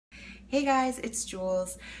Hey guys, it's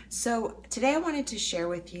Jules. So today I wanted to share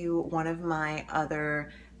with you one of my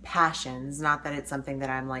other passions. Not that it's something that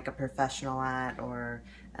I'm like a professional at or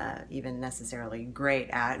even necessarily great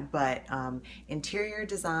at, but interior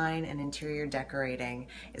design and interior decorating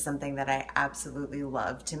is something that I absolutely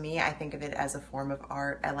love. To me, I think of it as a form of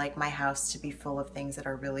art. I like my house to be full of things that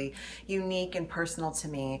are really unique and personal to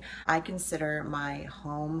me. I consider my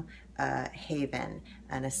home haven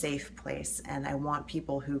and a safe place, and I want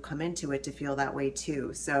people who come into it to feel that way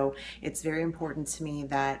too. So it's very important to me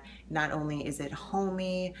that not only is it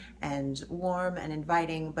homey and warm and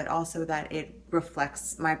inviting, but also that it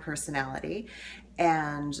reflects my personality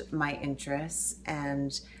and my interests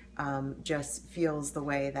and just feels the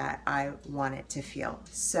way that I want it to feel.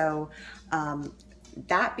 So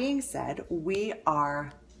that being said, we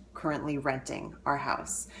are currently renting our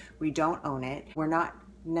house. We don't own it. We're not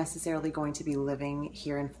necessarily going to be living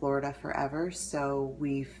here in Florida forever, so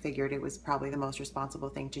we figured it was probably the most responsible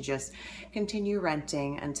thing to just continue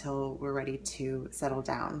renting until we're ready to settle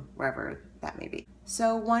down wherever that may be.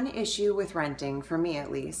 So one issue with renting, for me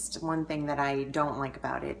at least, one thing that I don't like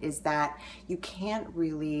about it is that you can't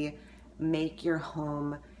really make your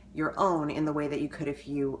home your own in the way that you could if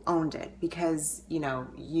you owned it, because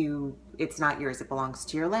it's not yours, it belongs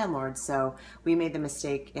to your landlord. So we made the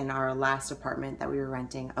mistake in our last apartment that we were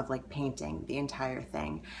renting of like painting the entire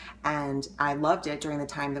thing, and I loved it during the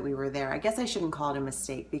time that we were there. I guess I shouldn't call it a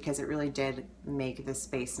mistake because it really did make the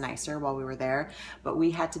space nicer while we were there, but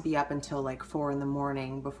we had to be up until like 4 in the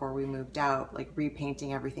morning before we moved out, like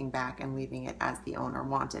repainting everything back and leaving it as the owner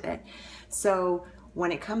wanted it. So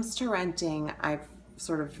when it comes to renting, I've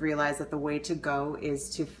sort of realized that the way to go is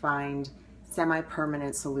to find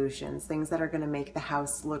semi-permanent solutions, things that are going to make the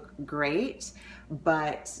house look great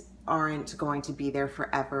but aren't going to be there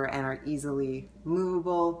forever and are easily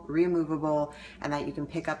movable, removable, and that you can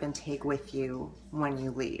pick up and take with you when you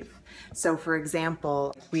leave. So for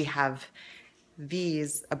example, we have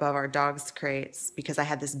these above our dog's crates because I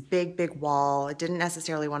had this big wall. I didn't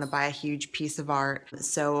necessarily want to buy a huge piece of art,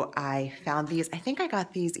 so I found these. I think I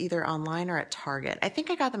got these either online or at Target. I think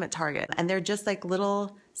I got them at Target, and they're just like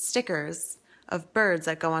little stickers of birds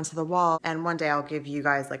that go onto the wall, and one day I'll give you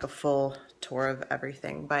guys like a full tour of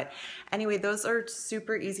everything. But anyway, those are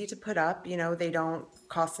super easy to put up. They don't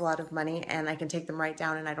cost a lot of money, and I can take them right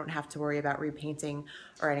down and I don't have to worry about repainting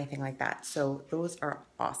or anything like that. So those are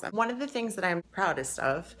awesome. One of the things that I'm proudest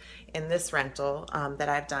of in this rental that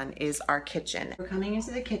I've done is our kitchen. We're coming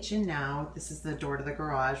into the kitchen now. This is the door to the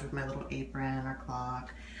garage with my little apron, our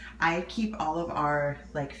clock. I keep all of our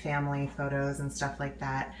like family photos and stuff like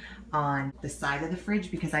that on the side of the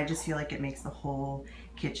fridge because I just feel like it makes the whole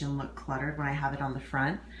kitchen look cluttered when I have it on the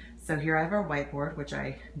front. So here I have our whiteboard, which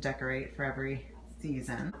I decorate for every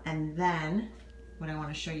season. And then what I want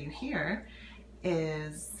to show you here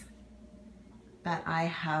is that I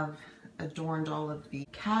have adorned all of the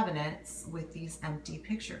cabinets with these empty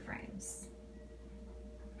picture frames.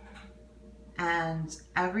 And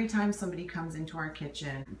every time somebody comes into our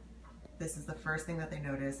kitchen, this is the first thing that they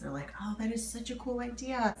notice. They're like, oh, that is such a cool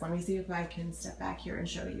idea. Let me see if I can step back here and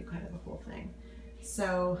show you kind of the whole thing.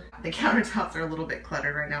 So the countertops are a little bit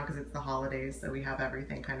cluttered right now because it's the holidays, so we have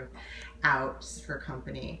everything kind of out for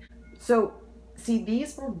company. So see,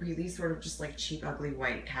 these were really sort of just like cheap, ugly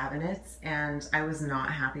white cabinets, and I was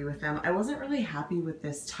not happy with them. I wasn't really happy with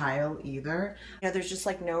this tile either. There's just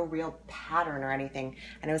like no real pattern or anything,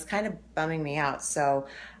 and it was kind of bumming me out. So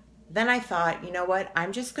then I thought, you know what,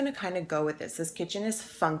 I'm just gonna kind of go with this. This kitchen is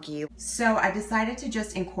funky. So I decided to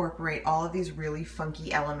just incorporate all of these really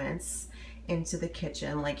funky elements into the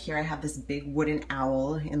kitchen. Like here I have this big wooden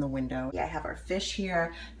owl in the window. I have our fish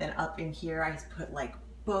here. Then up in here I put like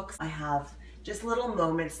books. I have just little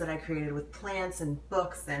moments that I created with plants and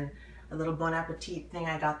books and a little Bon Appetit thing.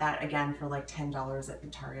 I got that again for like $10 at the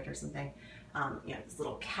Target or something. This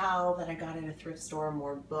little cow that I got at a thrift store,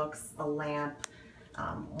 more books, a lamp,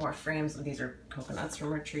 more frames. These are coconuts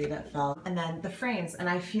from a tree that fell. And then the frames, and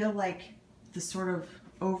I feel like the sort of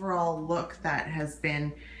overall look that has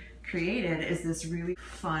been created is this really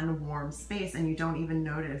fun, warm space, and you don't even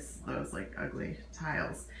notice those like ugly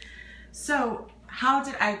tiles. So how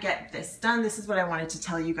did I get this done? This is what I wanted to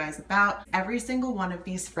tell you guys about. Every single one of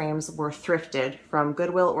these frames were thrifted from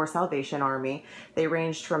Goodwill or Salvation Army. They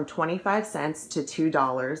ranged from 25 cents to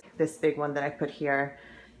 $2. This big one that I put here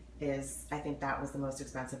is, I think that was the most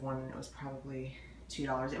expensive one. It was probably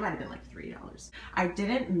 $2. It might have been like $3. I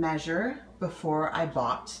didn't measure before I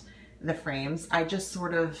bought the frames. I just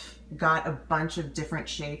sort of got a bunch of different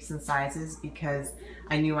shapes and sizes because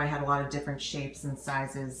I knew I had a lot of different shapes and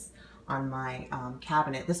sizes on my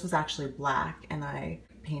cabinet. This was actually black, and I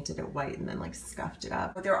painted it white and then like scuffed it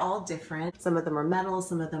up. But they're all different. Some of them are metal,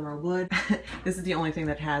 some of them are wood. This is the only thing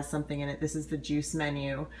that has something in it. This is the juice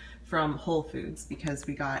menu from Whole Foods because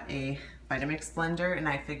we got a Vitamix blender and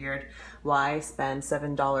I figured why spend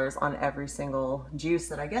 $7 on every single juice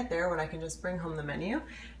that I get there when I can just bring home the menu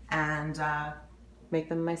and make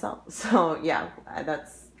them myself. So yeah,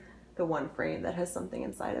 that's the one frame that has something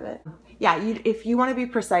inside of it. Yeah, if you want to be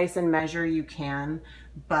precise and measure, you can,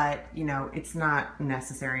 but you know, it's not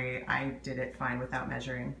necessary. I did it fine without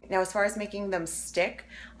measuring. Now, as far as making them stick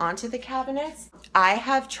onto the cabinets, I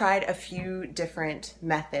have tried a few different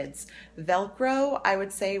methods. Velcro, I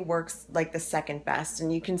would say, works like the second best,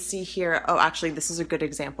 and you can see here, oh, actually, this is a good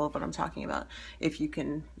example of what I'm talking about, if you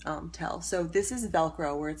can tell. So this is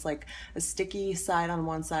Velcro, where it's like a sticky side on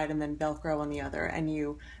one side and then Velcro on the other, and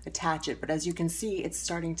you attach it. But as you can see, it's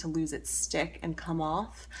starting to lose its stick and come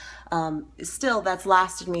off. Still, that's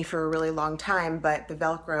lasted me for a really long time, but the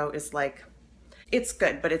Velcro is like, it's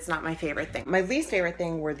good, but it's not my favorite thing. My least favorite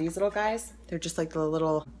thing were these little guys. They're just like the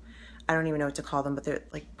little, I don't even know what to call them, but they're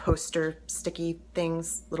like poster sticky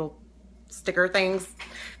things, little sticker things,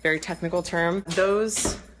 very technical term.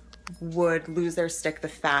 Those would lose their stick the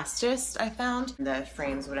fastest, I found. The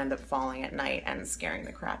frames would end up falling at night and scaring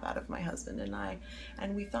the crap out of my husband and I.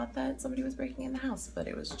 And we thought that somebody was breaking in the house, but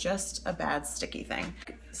it was just a bad sticky thing.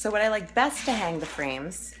 So what I like best to hang the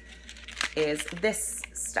frames is this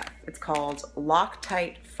stuff. It's called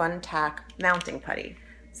Loctite Fun Tack Mounting Putty.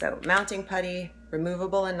 So mounting putty,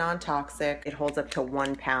 removable and non-toxic. It holds up to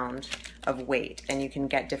 1 pound of weight and you can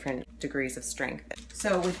get different degrees of strength.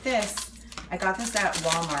 So with this, I got this at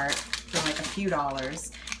Walmart for like a few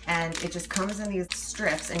dollars, and it just comes in these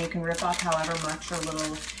strips and you can rip off however much or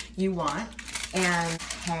little you want and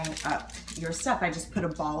hang up your stuff. I just put a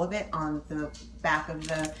ball of it on the back of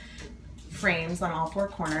the frames on all 4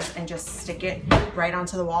 corners and just stick it right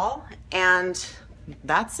onto the wall, and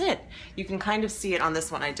that's it. You can kind of see it on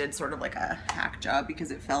this one. I did sort of like a hack job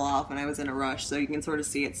because it fell off and I was in a rush, so you can sort of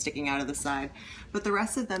see it sticking out of the side. But the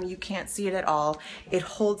rest of them, you can't see it at all. It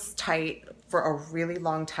holds tight for a really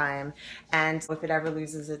long time, and if it ever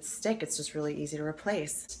loses its stick, it's just really easy to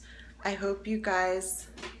replace. I hope you guys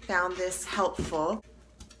found this helpful.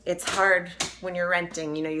 It's hard when you're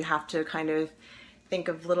renting, you know, you have to kind of think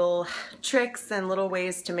of little tricks and little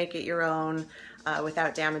ways to make it your own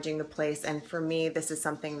without damaging the place. And for me, this is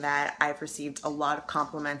something that I've received a lot of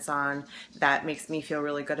compliments on that makes me feel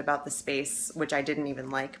really good about the space, which I didn't even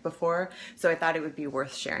like before. So I thought it would be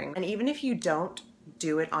worth sharing. And even if you don't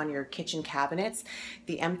do it on your kitchen cabinets,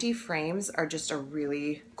 the empty frames are just a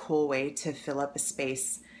really cool way to fill up a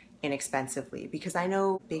space inexpensively, because I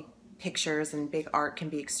know big pictures and big art can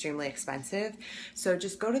be extremely expensive. So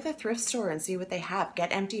just go to the thrift store and see what they have.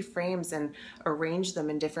 Get empty frames and arrange them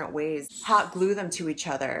in different ways. Hot glue them to each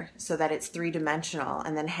other so that it's 3-dimensional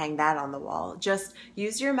and then hang that on the wall. Just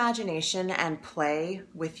use your imagination and play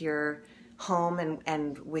with your home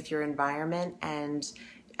and with your environment, and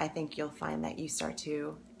I think you'll find that you start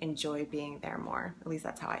to enjoy being there more. At least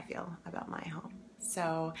that's how I feel about my home.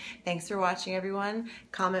 So thanks for watching, everyone.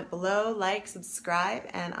 Comment below, like, subscribe,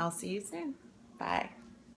 and I'll see you soon. Bye.